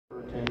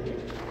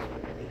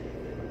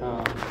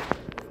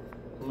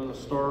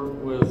going to start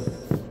with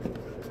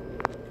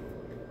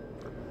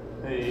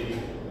a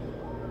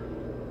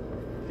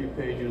few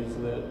pages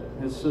that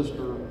his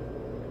sister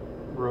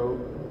wrote,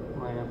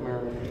 my Aunt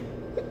Mary.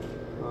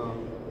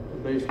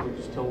 Basically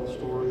just tell the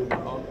story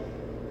about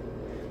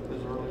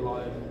his early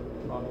life,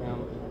 about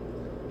him.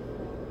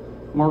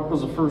 Mark was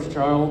the first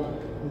child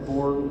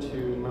born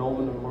to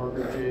Melvin and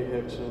Margaret J.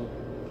 Hickson.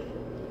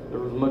 There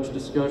was much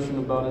discussion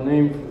about a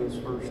name for this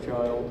first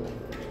child.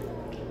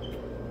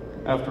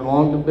 After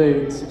long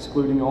debates,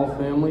 excluding all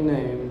family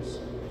names,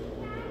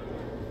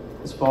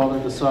 his father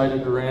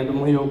decided to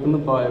randomly open the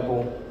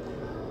Bible,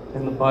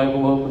 and the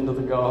Bible opened to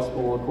the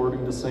Gospel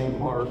according to St.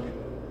 Mark,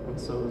 and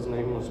so his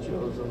name was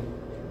chosen.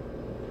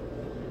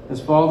 His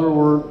father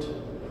worked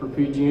for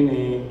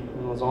PG&E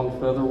and was on the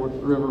Feather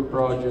River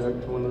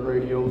Project when the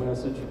radio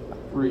message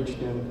reached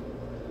him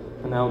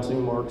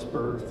announcing Mark's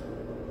birth.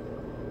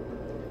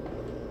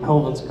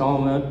 Melvin's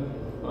comment,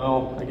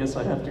 well, I guess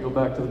I have to go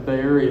back to the Bay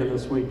Area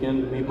this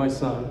weekend to meet my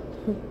son.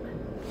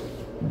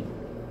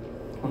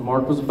 When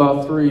Mark was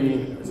about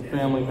 3, the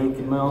family moved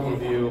to Mountain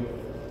View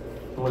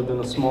and lived in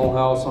a small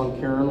house on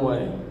Karen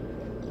Way,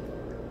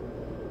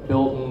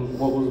 built in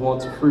what was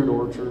once a fruit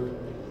orchard.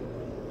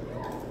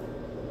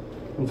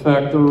 In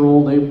fact, there were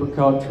old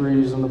apricot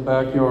trees in the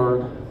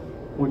backyard,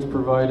 which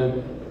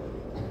provided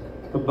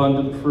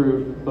abundant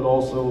fruit, but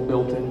also a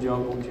built-in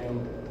jungle gym,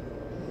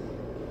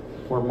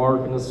 where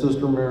Mark and his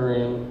sister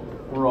Marion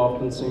were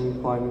often seen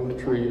climbing the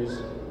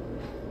trees.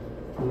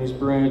 On these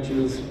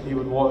branches, he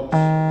would watch the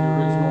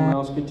original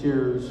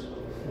Mouseketeers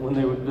when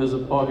they would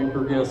visit Bobby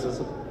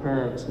Burgess's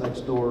parents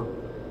next door.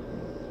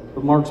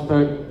 But Mark's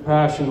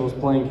passion was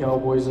playing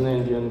cowboys and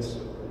Indians.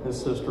 His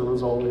sister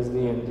was always the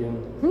Indian.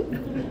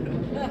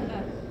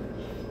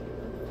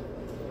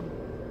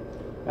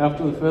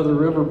 After the Feather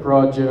River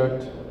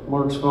Project,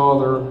 Mark's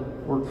father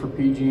worked for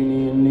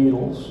PG&E in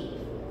Needles,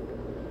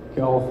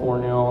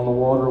 California, on the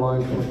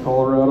waterline from the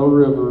Colorado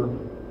River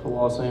to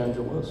Los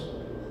Angeles.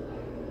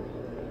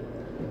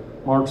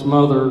 Mark's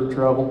mother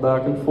traveled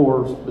back and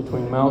forth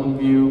between Mountain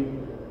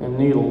View and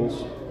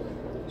Needles,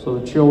 so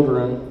the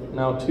children,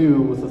 now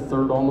 2 with a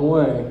third on the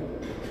way,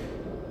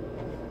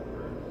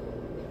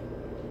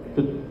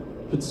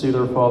 could see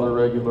their father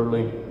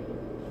regularly.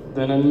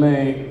 Then in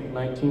May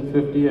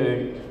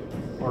 1958,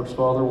 Mark's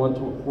father went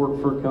to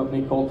work for a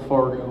company called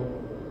Fargo.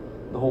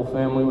 The whole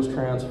family was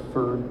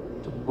transferred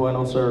to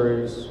Buenos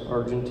Aires,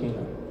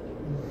 Argentina.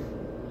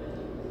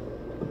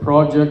 The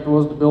project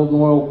was to build an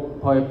oil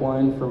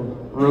pipeline from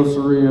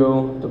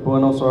Rosario to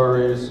Buenos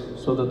Aires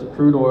so that the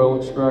crude oil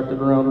extracted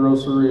around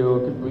Rosario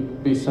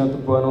could be sent to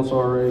Buenos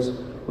Aires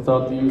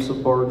without the use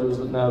of barges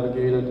that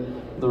navigated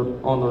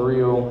on the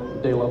Rio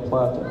de la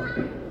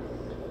Plata.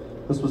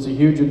 This was a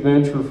huge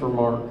adventure for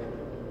Mark.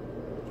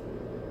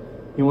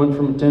 He went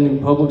from attending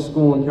public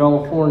school in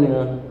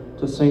California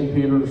to St.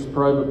 Peter's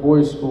private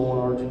boys' school in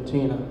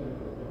Argentina,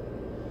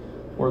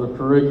 where the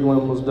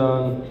curriculum was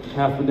done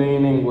half a day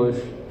in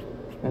English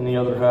and the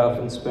other half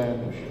in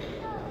Spanish.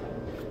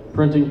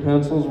 Printing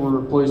pencils were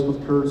replaced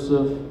with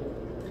cursive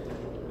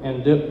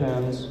and dip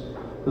pens.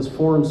 This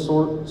foreign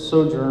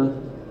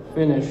sojourn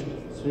finished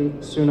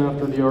soon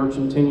after the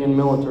Argentinian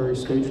military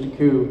staged a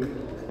coup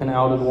and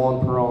outed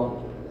Juan Perón.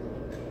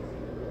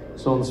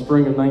 So in the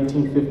spring of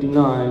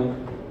 1959,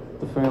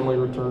 the family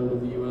returned to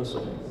the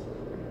USA.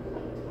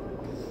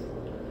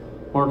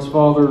 Mark's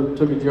father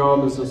took a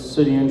job as a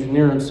city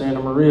engineer in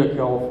Santa Maria,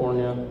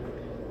 California,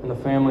 and the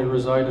family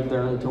resided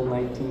there until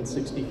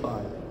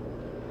 1965.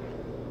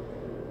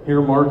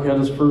 Here Mark had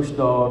his first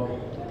dog,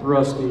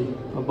 Rusty,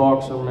 a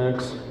boxer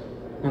mix,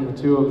 and the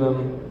 2 of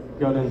them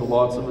got into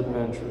lots of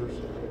adventures.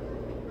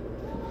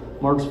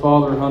 Mark's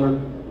father hunted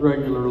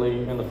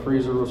regularly, and the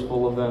freezer was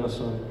full of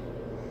venison,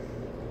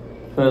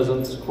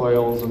 pheasants,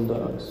 quails, and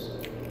ducks.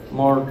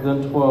 Mark,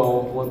 then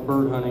 12, went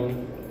bird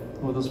hunting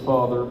with his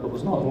father, but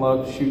was not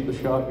allowed to shoot the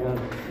shotgun.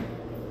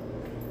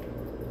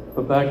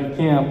 But back at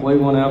camp, late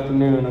one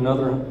afternoon,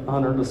 another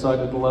hunter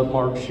decided to let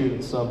Mark shoot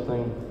at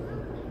something.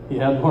 He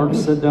had Mark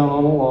sit down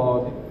on a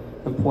log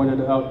and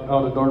pointed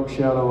out a dark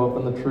shadow up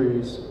in the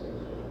trees.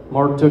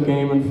 Mark took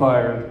aim and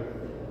fired.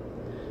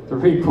 The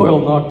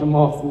recoil knocked him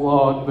off the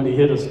log, but he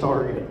hit his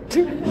target.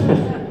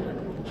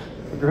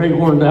 A great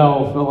horned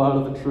owl fell out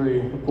of the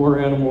tree. The poor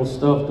animal was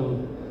stuffed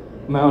and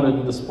mounted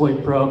and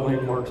displayed proudly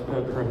in Mark's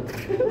bedroom.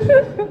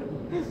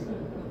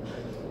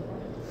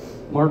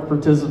 Mark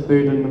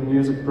participated in the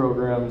music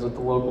programs at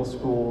the local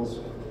schools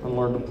and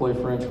learned to play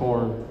French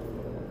horn.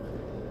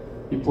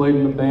 He played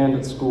in the band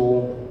at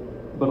school,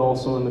 but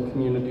also in the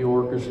community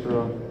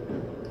orchestra,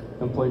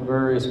 and played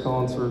various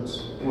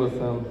concerts with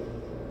them.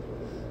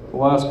 The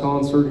last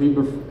concert he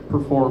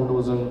performed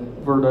was in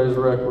Verdi's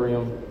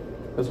Requiem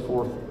as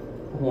 4th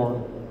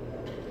horn.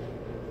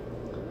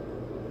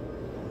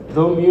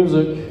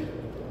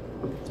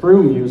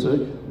 Through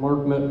music,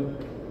 Mark met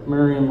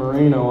Marion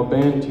Moreno, a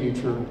band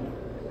teacher,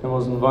 and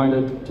was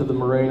invited to the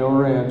Moreno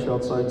Ranch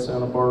outside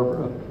Santa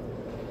Barbara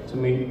to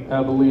meet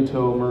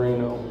Abelito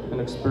Moreno and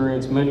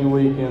experience many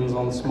weekends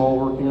on the small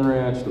working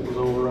ranch that was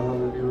over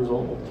 100 years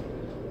old.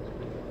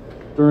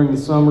 During the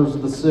summers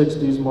of the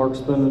 60s, Mark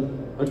spent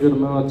a good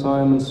amount of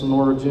time in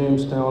Sonora,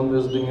 Jamestown,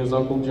 visiting his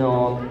Uncle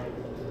John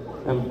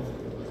and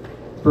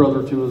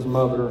brother to his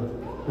mother,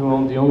 who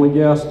owned the only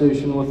gas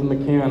station with a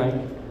mechanic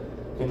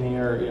in the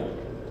area.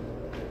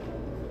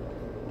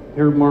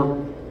 Here, Mark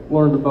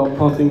learned about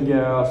pumping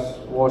gas,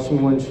 washing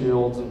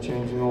windshields, and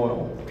changing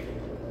oil.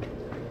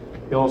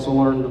 He also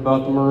learned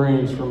about the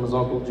Marines from his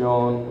Uncle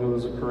John, who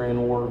was a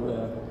Korean War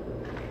vet.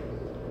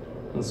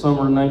 In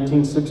summer of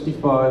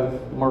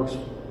 1965, Mark's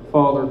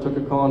father took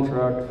a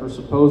contract for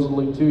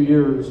supposedly 2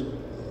 years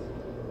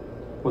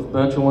with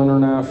Bechtel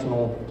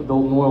International to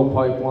build an oil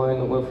pipeline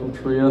that went from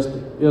Trieste,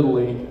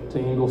 Italy to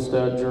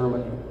Ingolstadt,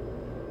 Germany.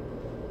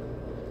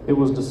 It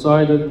was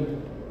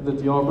decided that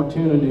the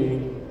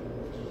opportunity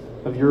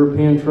of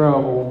European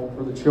travel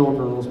for the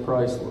children was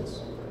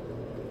priceless.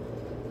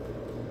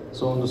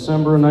 So in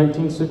December of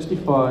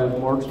 1965,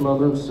 Mark's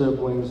mother and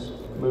siblings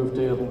moved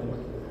to Italy,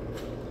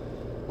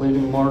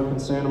 leaving Mark in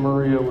Santa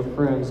Maria with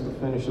friends to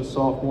finish his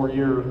sophomore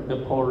year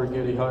at Paul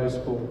Righetti High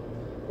School.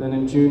 Then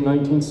in June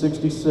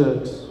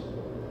 1966,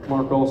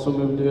 Mark also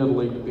moved to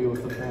Italy to be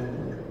with the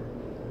family.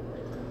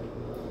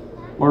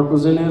 Mark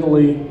was in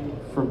Italy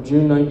from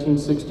June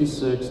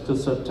 1966 to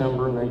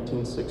September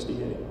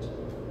 1968.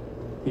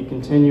 He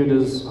continued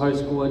his high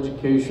school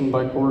education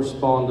by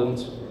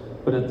correspondence,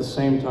 but at the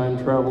same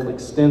time traveled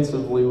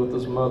extensively with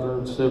his mother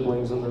and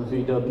siblings in their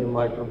VW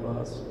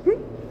microbus.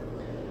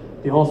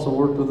 He also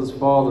worked with his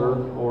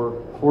father,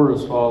 or for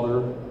his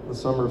father, the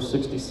summer of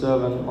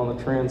 '67 on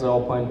the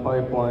Transalpine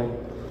Pipeline,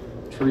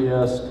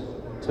 Trieste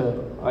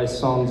to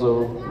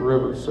Isonzo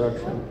River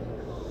section.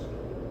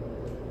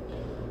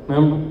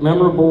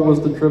 Memorable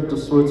was the trip to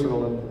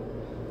Switzerland,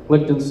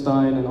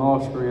 Liechtenstein, and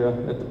Austria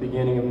at the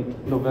beginning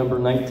of November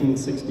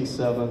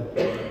 1967.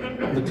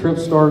 The trip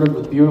started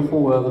with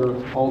beautiful weather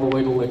all the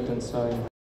way to Liechtenstein.